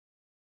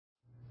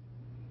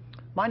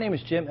My name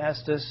is Jim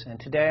Estes, and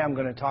today I'm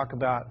going to talk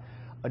about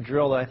a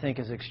drill that I think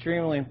is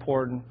extremely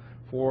important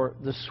for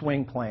the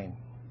swing plane.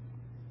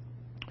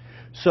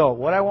 So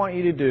what I want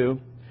you to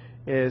do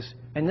is,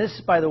 and this,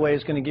 by the way,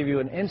 is going to give you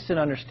an instant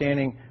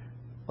understanding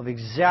of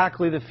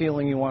exactly the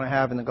feeling you want to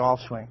have in the golf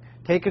swing.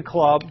 Take a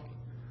club.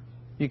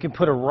 You can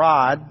put a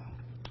rod,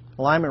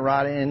 alignment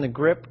rod, in the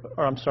grip,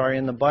 or I'm sorry,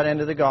 in the butt end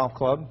of the golf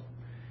club.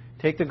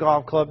 Take the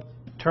golf club,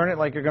 turn it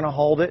like you're going to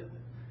hold it,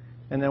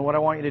 and then what I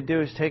want you to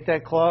do is take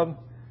that club,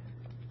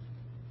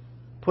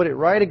 put it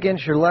right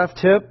against your left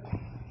hip,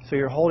 so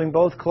you're holding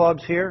both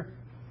clubs here.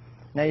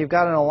 Now you've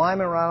got an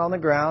alignment rod on the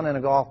ground and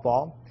a golf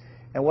ball.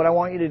 And what I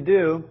want you to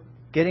do,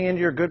 getting into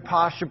your good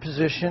posture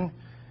position,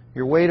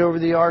 your weight over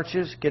the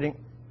arches,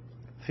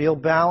 feel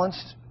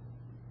balanced.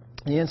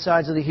 The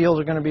insides of the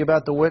heels are going to be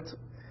about the width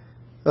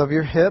of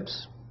your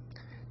hips.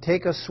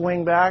 Take a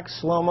swing back,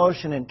 slow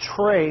motion, and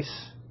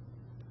trace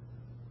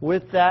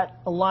with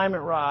that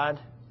alignment rod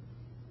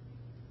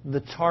the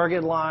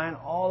target line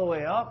all the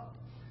way up.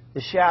 The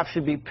shaft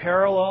should be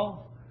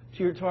parallel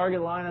to your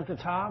target line at the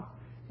top,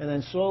 and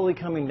then slowly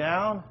coming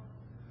down,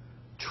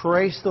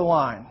 trace the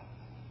line.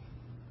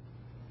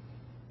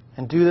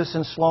 And do this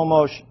in slow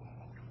motion.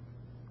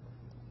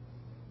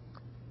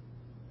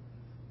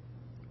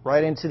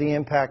 Right into the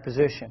impact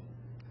position.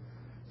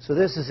 So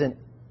this is a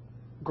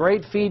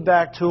great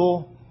feedback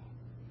tool,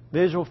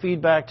 visual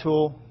feedback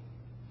tool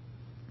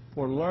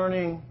for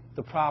learning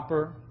the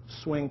proper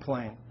swing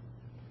plane.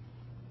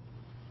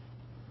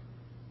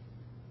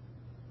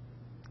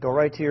 Go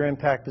right to your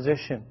impact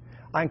position.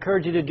 I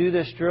encourage you to do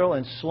this drill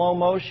in slow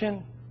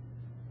motion.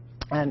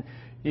 And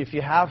if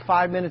you have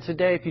 5 minutes a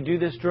day, if you do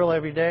this drill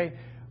every day,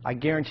 I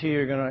guarantee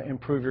you're going to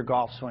improve your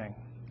golf swing.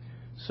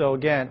 So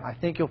again, I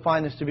think you'll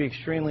find this to be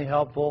extremely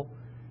helpful.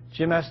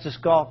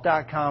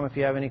 JimEstesGolf.com if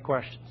you have any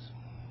questions.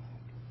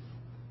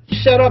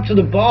 Set up to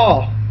the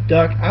ball,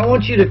 Duck. I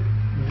want you to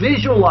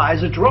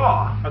visualize a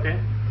draw. Okay.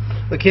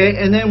 Okay,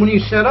 and then when you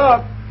set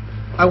up,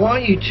 I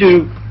want you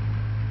to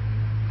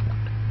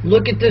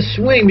look at this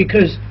swing,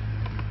 because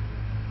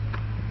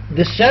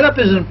the setup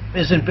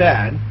isn't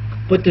bad,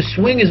 but the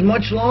swing is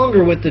much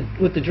longer with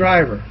the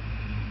driver.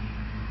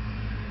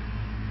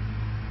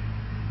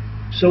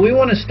 So we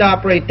want to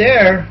stop right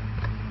there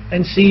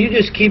and see you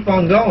just keep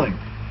on going.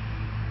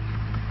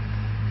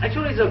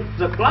 Actually,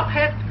 the club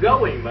head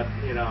going, but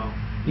you know.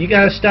 You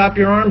got to stop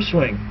your arm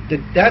swing.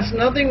 That's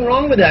nothing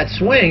wrong with that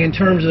swing in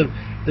terms of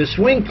the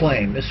swing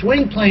plane. The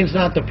swing plane's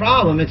not the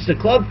problem, it's the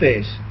club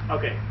face.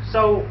 Okay,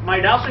 so my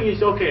downswing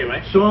is okay,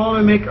 right? So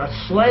I'm going to make a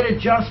slight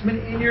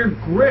adjustment in your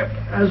grip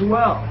as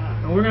well.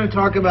 And we're going to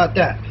talk about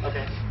that.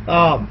 Okay.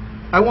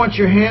 I want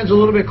your hands a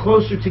little bit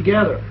closer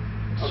together,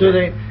 so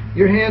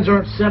your hands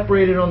aren't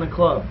separated on the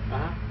club.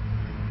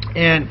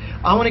 And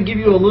I want to give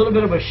you a little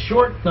bit of a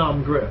short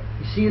thumb grip.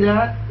 You see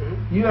that?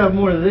 You have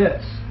more of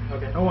this.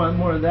 Okay. I want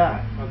more of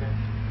that. Okay.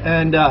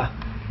 And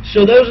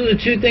so those are the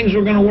two things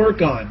we're going to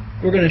work on.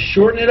 We're going to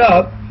shorten it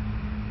up.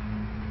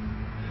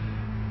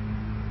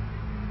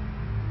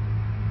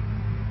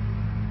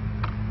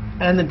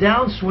 And the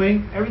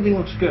downswing, everything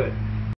looks good.